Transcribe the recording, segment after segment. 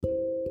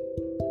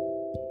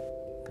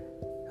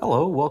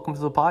Hello, welcome to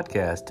the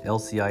podcast,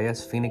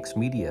 LCIS Phoenix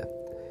Media.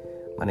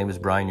 My name is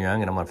Brian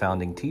Young, and I'm a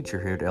founding teacher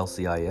here at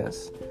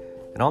LCIS.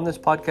 And on this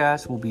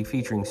podcast, we'll be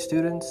featuring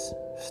students,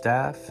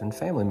 staff, and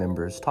family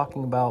members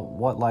talking about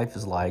what life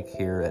is like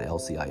here at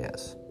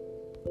LCIS.